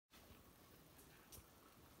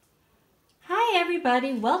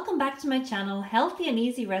everybody, welcome back to my channel, Healthy and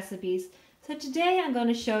Easy Recipes. So today I'm going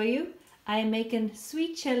to show you, I am making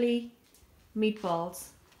sweet chili meatballs.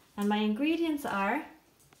 And my ingredients are,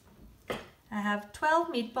 I have 12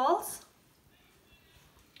 meatballs,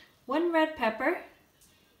 1 red pepper,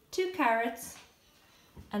 2 carrots,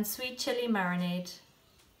 and sweet chili marinade.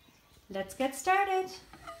 Let's get started.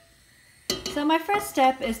 So my first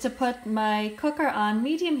step is to put my cooker on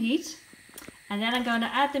medium heat, and then I'm going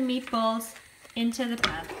to add the meatballs into the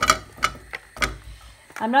pan.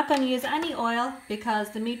 I'm not going to use any oil because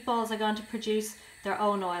the meatballs are going to produce their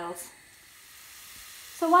own oils.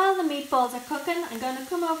 So while the meatballs are cooking, I'm going to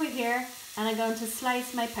come over here and I'm going to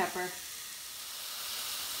slice my pepper.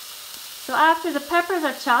 So after the peppers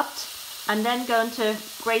are chopped, I'm then going to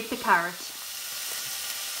grate the carrot.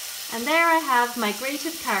 And there I have my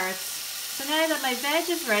grated carrots. So now that my veg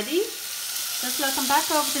is ready, just looking back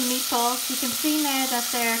over the meatballs, you can see now that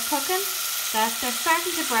they're cooking, that they're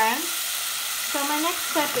starting to brown. So my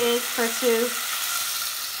next step is to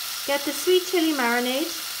get the sweet chili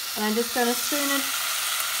marinade, and I'm just going to spoon it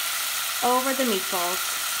over the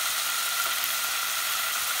meatballs.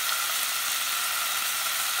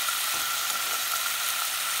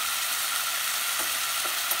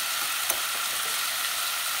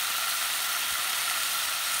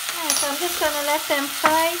 So I'm just going to let them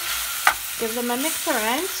fry, give them a mix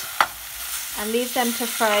around, and leave them to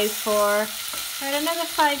fry for about another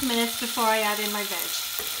 5 minutes before I add in my veg.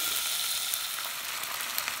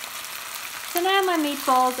 So now my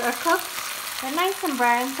meatballs are cooked, they're nice and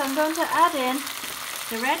brown, so I'm going to add in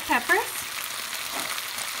the red peppers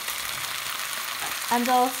and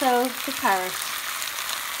also the carrot.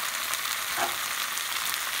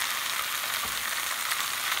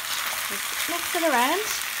 Just mix it around.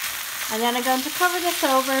 And then I'm going to cover this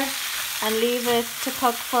over and leave it to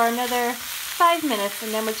cook for another 5 minutes,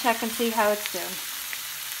 and then we'll check and see how it's doing.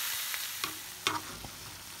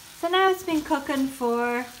 So now it's been cooking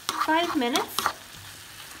for 5 minutes.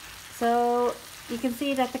 So you can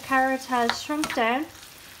see that the carrot has shrunk down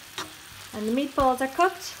and the meatballs are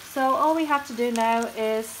cooked. So all we have to do now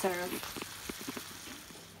is serve.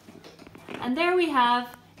 And there we have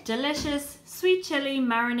delicious sweet chili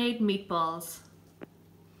marinade meatballs.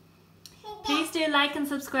 Please do like and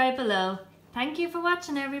subscribe below. Thank you for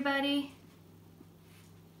watching, everybody.